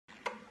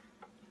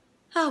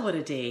Oh, what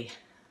a day.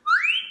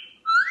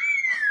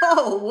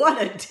 Oh, what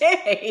a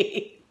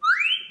day.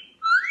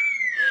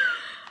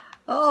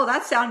 Oh,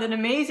 that sounded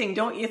amazing,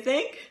 don't you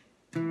think?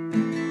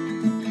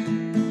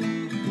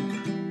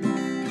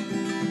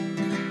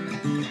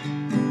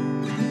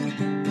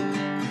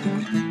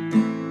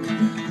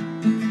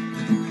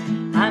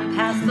 I'm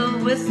past the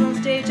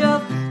whistling stage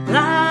of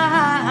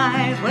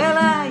life. Well,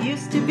 I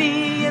used to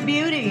be a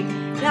beauty,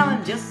 now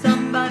I'm just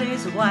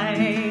somebody's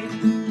wife.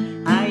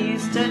 I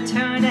used to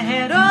turn a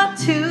head or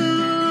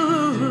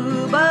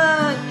two,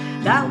 but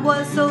that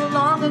was so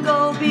long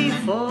ago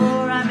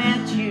before I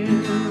met you.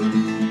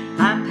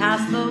 I'm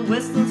past the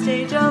whistling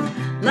stage of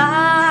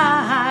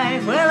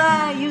life. Well,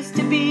 I used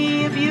to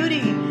be a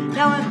beauty,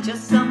 now I'm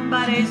just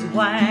somebody's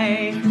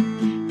wife.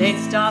 They'd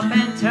stop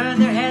and turn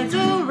their heads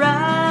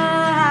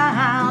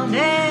around,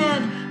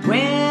 and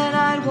when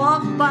I'd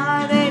walk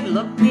by, they'd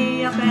look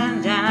me up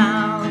and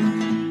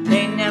down.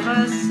 They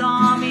never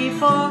saw me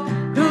for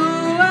who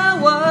I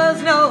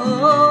was,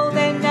 no,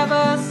 they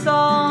never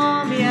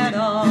saw me at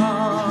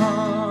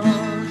all.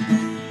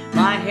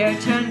 My hair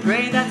turned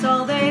gray, that's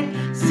all they'd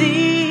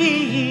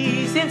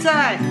see. Since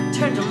I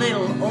turned a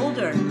little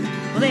older,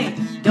 well, they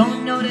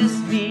don't notice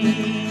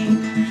me.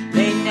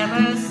 They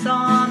never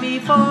saw me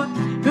for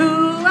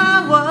who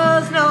I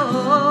was,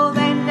 no,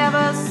 they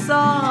never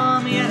saw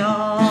me at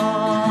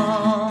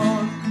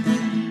all.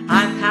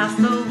 I'm past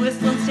the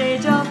whistling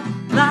stage of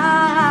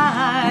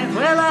life.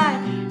 Well,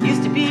 I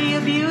used to be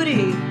a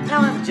beauty,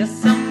 now I'm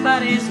just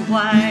somebody's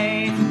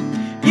wife.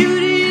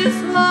 Beauty is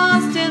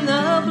lost in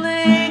the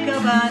blink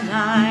of an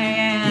eye,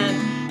 and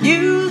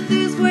youth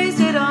is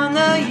wasted on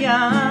the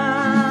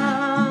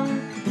young.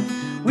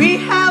 We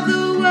have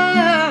the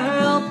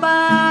world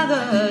by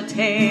the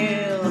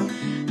tail.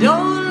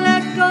 Don't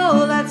let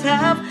go, let's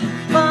have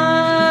fun,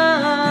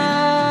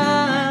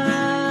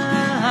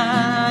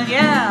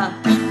 yeah.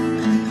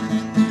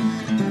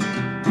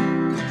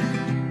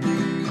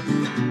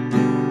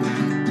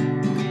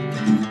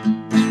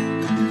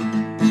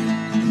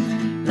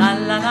 La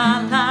la la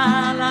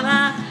la la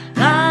la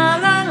la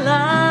la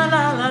la la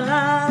la la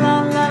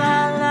la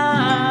la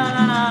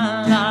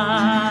la.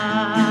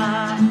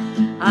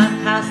 I'm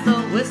past the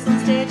whistling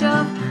stage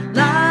of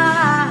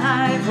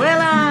life.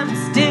 Well, I'm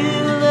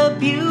still a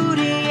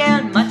beauty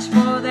and much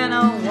more than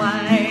a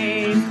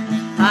wife.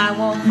 I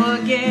won't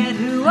forget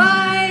who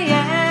I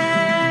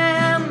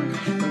am.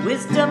 The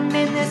wisdom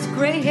in this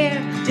gray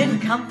hair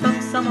didn't come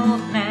from some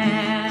old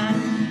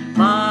man.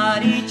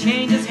 Body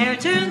changes, hair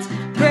turns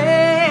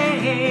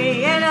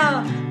gray, and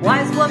a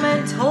wise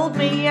woman told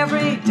me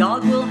every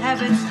dog will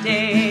have its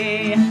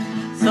day.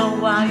 So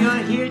while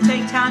you're here,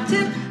 take time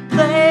to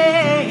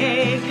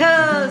play,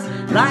 'cause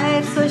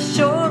life's a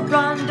short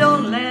run,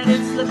 don't let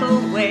it slip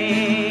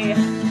away.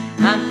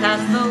 I'm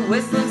past the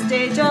whistling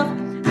stage of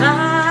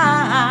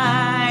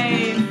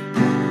life.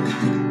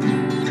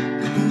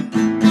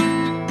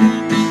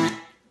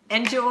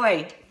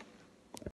 Enjoy.